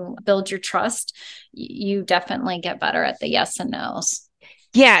and you build your trust, you definitely get better at the yes and no's.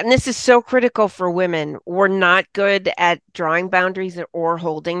 Yeah, and this is so critical for women. We're not good at drawing boundaries or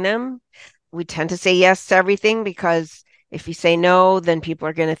holding them. We tend to say yes to everything because if you say no, then people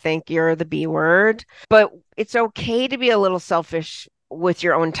are going to think you're the B word. But it's okay to be a little selfish with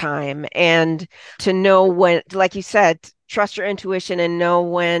your own time and to know when, like you said, trust your intuition and know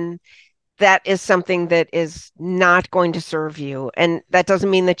when that is something that is not going to serve you. And that doesn't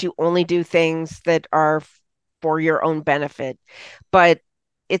mean that you only do things that are for your own benefit, but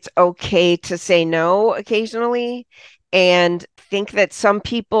it's okay to say no occasionally and think that some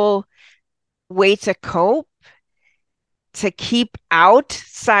people way to cope to keep out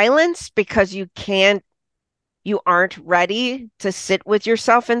silence because you aren't ready to sit with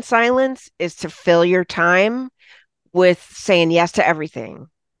yourself in silence is to fill your time with saying yes to everything.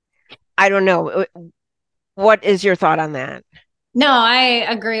 I don't know. What is your thought on that? No, I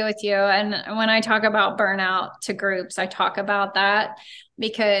agree with you. And when I talk about burnout to groups, I talk about that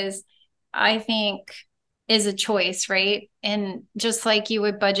because I think is a choice, right? And just like you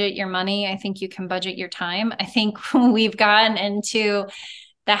would budget your money, I think you can budget your time. I think we've gotten into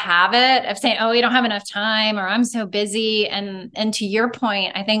the habit of saying, "Oh, we don't have enough time," or "I'm so busy." And to your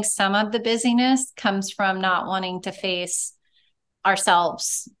point, I think some of the busyness comes from not wanting to face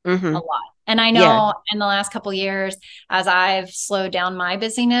ourselves a Hmm. lot. And I Yeah. know in the last couple of years, as I've slowed down my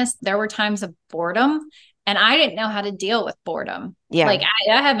busyness, there were times of boredom and I didn't know how to deal with boredom. Yeah. Like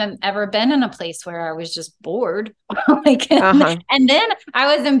I haven't ever been in a place where I was just bored. like, Uh-huh. and then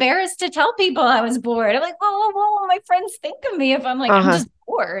I was embarrassed to tell people I was bored. I'm like, whoa, my friends think of me if I'm like, I'm Uh-huh. just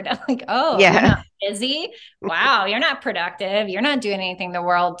bored. I'm like, oh, you're Yeah. not busy. Wow, you're not productive. You're not doing anything in the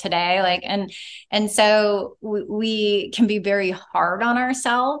world today. And so we can be very hard on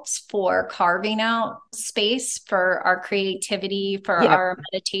ourselves for carving out space for our creativity, for Yep. our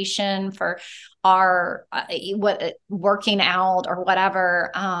meditation, for our what working out or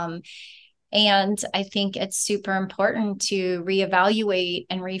whatever. And I think it's super important to reevaluate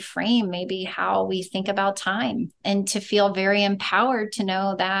and reframe maybe how we think about time and to feel very empowered to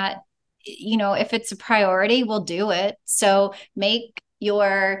know that, if it's a priority, we'll do it. So make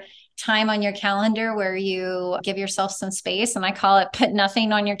your time on your calendar where you give yourself some space. And I call it put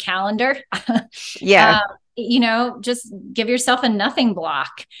nothing on your calendar. Yeah. um, just give yourself a nothing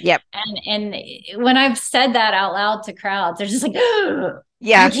block. Yep. And when I've said that out loud to crowds, they're just like, I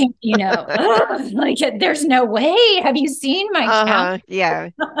Yeah. can't, like there's no way. Have you seen my calendar? Uh-huh. Yeah.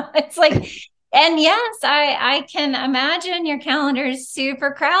 It's like, and yes, I can imagine your calendar is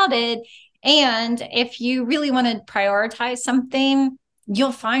super crowded. And if you really want to prioritize something,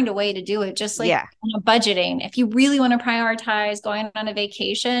 you'll find a way to do it. Just like Yeah. budgeting. If you really want to prioritize going on a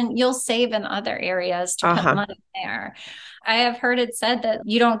vacation, you'll save in other areas to put Uh-huh. money there. I have heard it said that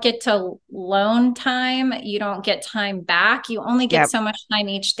you don't get to loan time, you don't get time back. You only get Yep. so much time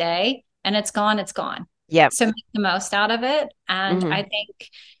each day, and it's gone, it's gone. Yep. So make the most out of it. And Hmm. I think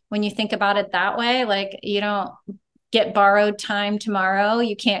when you think about it that way, like you don't get borrowed time tomorrow.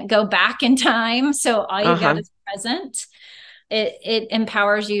 You can't go back in time. So all you got Uh-huh. is present. It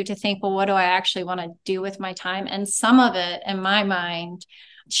empowers you to think, well, what do I actually want to do with my time? And some of it, in my mind,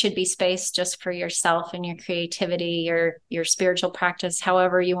 should be space just for yourself and your creativity, your spiritual practice,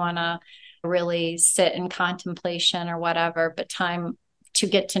 however you want to really sit in contemplation or whatever, but time to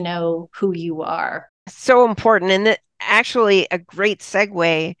get to know who you are. So important. And that actually a great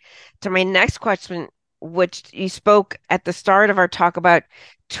segue to my next question. which you spoke at the start of our talk about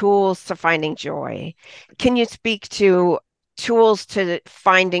tools to finding joy. Can you speak to tools to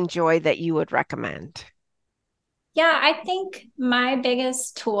finding joy that you would recommend? Yeah, I think my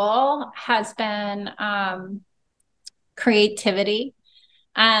biggest tool has been creativity.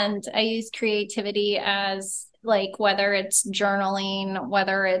 And I use creativity as like whether it's journaling,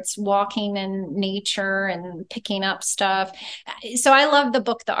 whether it's walking in nature and picking up stuff. So I love the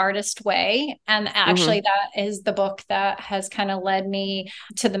book, The Artist Way. And Hmm. actually, that is the book that has kind of led me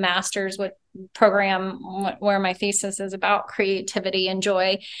to the master's with program where my thesis is about creativity and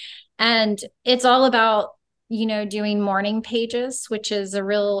joy. And it's all about doing morning pages, which is a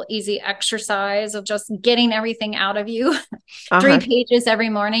real easy exercise of just getting everything out of you. Three Uh-huh. pages every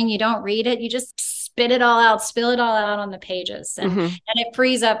morning. You don't read it. You just spit it all out, spill it all out on the pages. Hmm. And it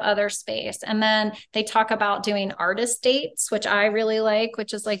frees up other space. And then they talk about doing artist dates, which I really like,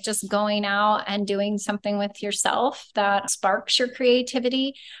 which is like just going out and doing something with yourself that sparks your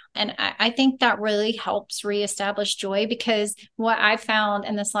creativity. And I think that really helps reestablish joy, because what I found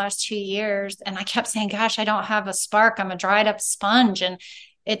in this last 2 years, and I kept saying, gosh, I don't have a spark. I'm a dried up sponge. And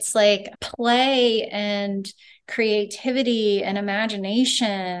it's like play and creativity and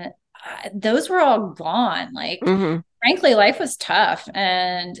imagination, those were all gone. Like, Hmm. frankly, life was tough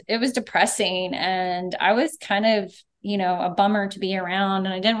and it was depressing. And I was kind of, a bummer to be around,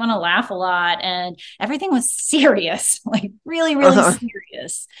 and I didn't want to laugh a lot. And everything was serious, like really, really Uh-huh.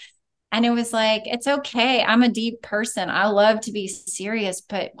 serious. And it was like, it's okay. I'm a deep person. I love to be serious,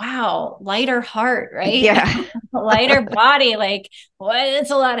 but wow, lighter heart, right? Yeah. Lighter body. Like, what?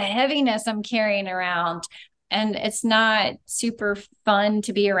 It's a lot of heaviness I'm carrying around. And it's not super fun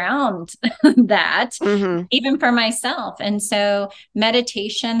to be around that, Hmm. even for myself. And so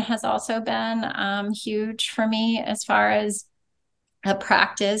meditation has also been huge for me as far as a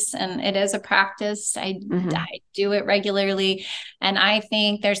practice, and it is a practice. Hmm. I do it regularly, and I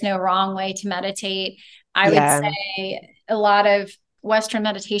think there's no wrong way to meditate. I would Yeah. say a lot of Western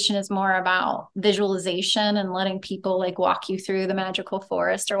meditation is more about visualization and letting people like walk you through the magical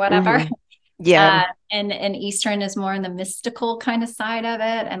forest or whatever. Hmm. Yeah. And Eastern is more in the mystical kind of side of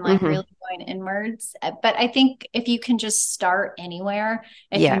it and like Hmm. really going inwards. But I think if you can just start anywhere,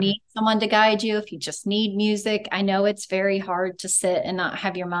 if you Yeah. need someone to guide you, if you just need music, I know it's very hard to sit and not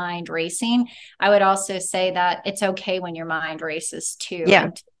have your mind racing. I would also say that it's okay when your mind races too, Yeah.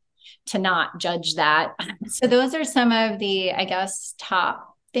 and to not judge that. So those are some of the, I guess, top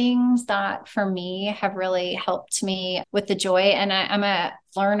things that for me have really helped me with the joy. And I'm a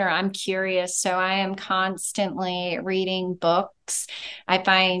learner, I'm curious. So I am constantly reading books. I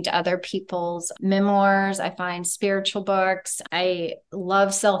find other people's memoirs. I find spiritual books. I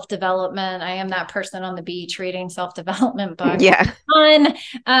love self development. I am that person on the beach reading self development books. Yeah. Fun.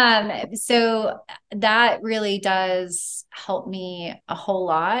 So that really does help me a whole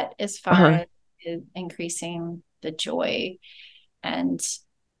lot as far Uh-huh. as increasing the joy. And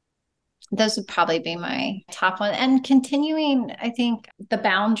those would probably be my top one. And continuing, I think, the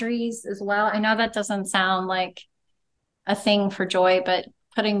boundaries as well. I know that doesn't sound like a thing for joy, but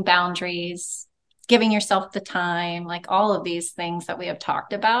putting boundaries, giving yourself the time, like all of these things that we have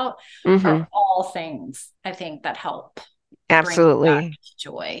talked about Hmm. are all things I think that help bring back Absolutely.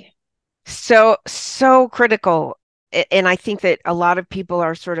 joy. So, so critical. And I think that a lot of people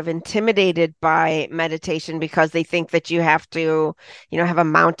are sort of intimidated by meditation because they think that you have to, have a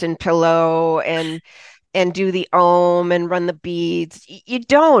mountain pillow and do the om and run the beads. You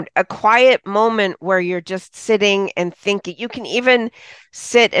don't. A quiet moment where you're just sitting and thinking. You can even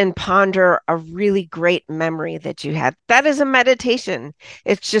sit and ponder a really great memory that you had. That is a meditation.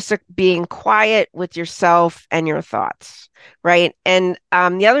 It's just being quiet with yourself and your thoughts, right? And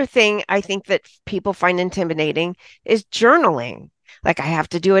the other thing I think that people find intimidating is journaling. Like I have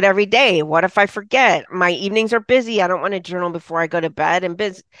to do it every day. What if I forget? My evenings are busy. I don't want to journal before I go to bed and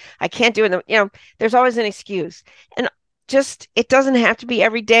busy. I can't do it. There's always an excuse. And just it doesn't have to be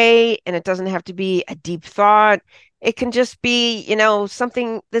every day and it doesn't have to be a deep thought. It can just be,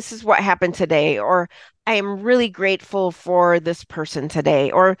 something, this is what happened today, or I am really grateful for this person today,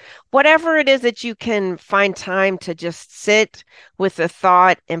 or whatever it is that you can find time to just sit with a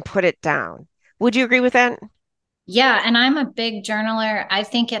thought and put it down. Would you agree with that? Yeah, and I'm a big journaler. I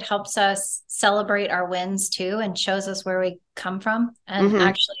think it helps us celebrate our wins too and shows us where we come from. And Hmm.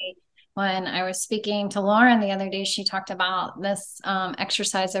 actually, when I was speaking to Lauren the other day, she talked about this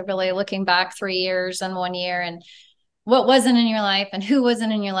exercise of really looking back 3 years and 1 year and what wasn't in your life and who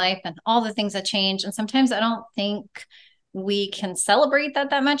wasn't in your life and all the things that changed. And sometimes I don't think we can celebrate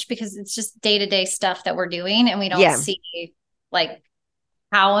that much because it's just day to day stuff that we're doing and we don't Yeah. see like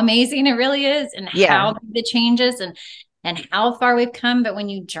how amazing it really is and Yeah. how big the changes and how far we've come. But when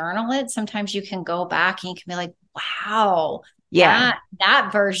you journal it, sometimes you can go back and you can be like, wow, Yeah.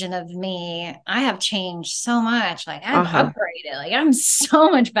 that version of me, I have changed so much. Like I've Uh-huh. upgraded. Like I'm so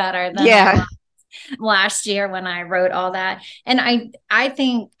much better than I Yeah. was last year when I wrote all that. And I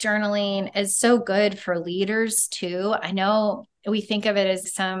think journaling is so good for leaders too. I know we think of it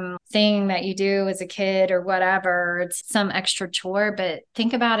as something that you do as a kid or whatever, it's some extra chore, but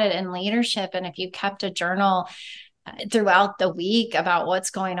think about it in leadership. And if you kept a journal throughout the week about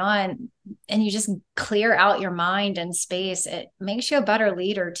what's going on and you just clear out your mind and space, it makes you a better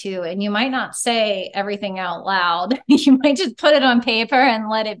leader too. And you might not say everything out loud. You might just put it on paper and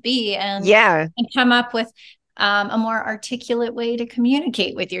let it be and Yeah. come up with a more articulate way to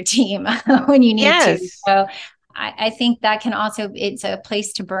communicate with your team when you need to. Yes. So I think that can also, it's a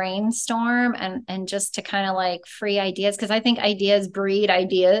place to brainstorm and just to kind of like free ideas. Cause I think ideas breed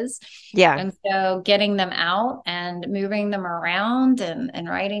ideas. Yeah. And so getting them out and moving them around and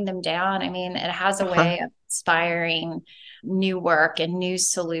writing them down, I mean, it has a Uh-huh. way of inspiring new work and new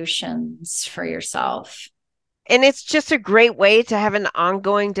solutions for yourself. And it's just a great way to have an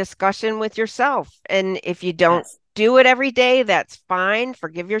ongoing discussion with yourself. And if you don't Yes. do it every day, that's fine.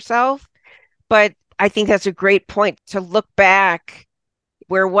 Forgive yourself. But I think that's a great point to look back.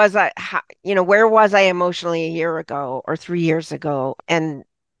 Where was I? Where was I emotionally a year ago or 3 years ago? And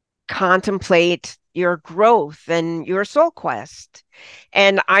contemplate your growth and your soul quest.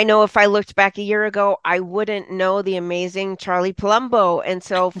 And I know if I looked back a year ago, I wouldn't know the amazing Charlie Palumbo. And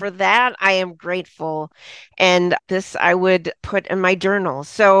so for that, I am grateful. And this I would put in my journal.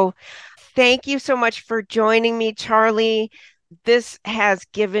 So thank you so much for joining me, Charlie. This has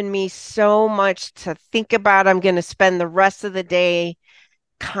given me so much to think about. I'm going to spend the rest of the day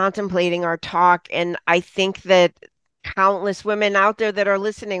contemplating our talk. And I think that countless women out there that are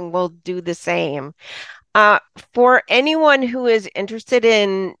listening will do the same. Uh, for anyone who is interested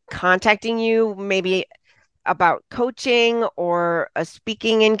in contacting you, maybe about coaching or a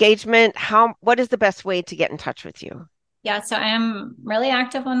speaking engagement, what is the best way to get in touch with you? Yeah, so I'm really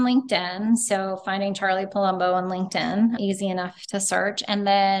active on LinkedIn. So finding Charlie Palumbo on LinkedIn, easy enough to search. And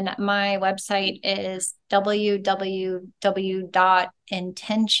then my website is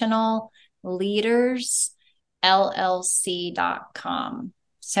www.intentionalleadersllc.com.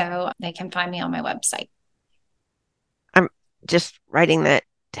 So they can find me on my website. I'm just writing that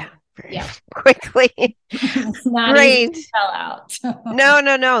down very Yeah. quickly. It's not easy Great. to spell out.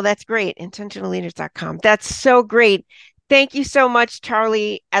 No. That's great. Intentionalleaders.com. That's so great. Thank you so much,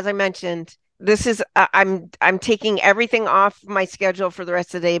 Charlie. As I mentioned, this is I'm taking everything off my schedule for the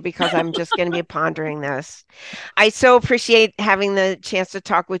rest of the day because I'm just going to be pondering this. I so appreciate having the chance to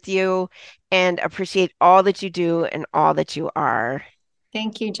talk with you and appreciate all that you do and all that you are.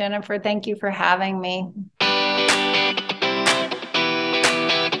 Thank you, Jennifer. Thank you for having me.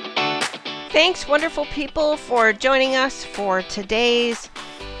 Thanks, wonderful people, for joining us for today's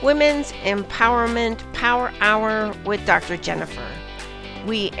Women's Empowerment Power Hour with Dr. Jennifer.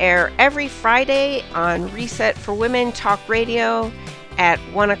 We air every Friday on Reset for Women Talk Radio at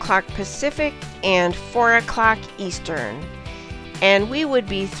 1 o'clock Pacific and 4 o'clock Eastern. And we would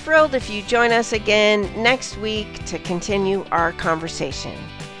be thrilled if you join us again next week to continue our conversation.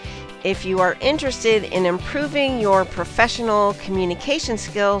 If you are interested in improving your professional communication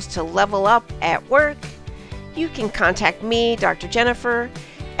skills to level up at work, you can contact me, Dr. Jennifer,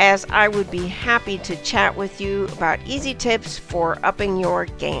 as I would be happy to chat with you about easy tips for upping your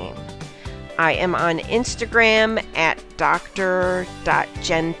game. I am on Instagram at dr.gent.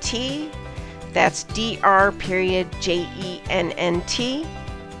 That's Dr.Jennnt.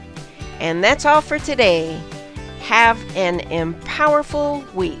 And that's all for today. Have an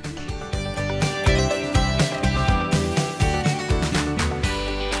empowerful week.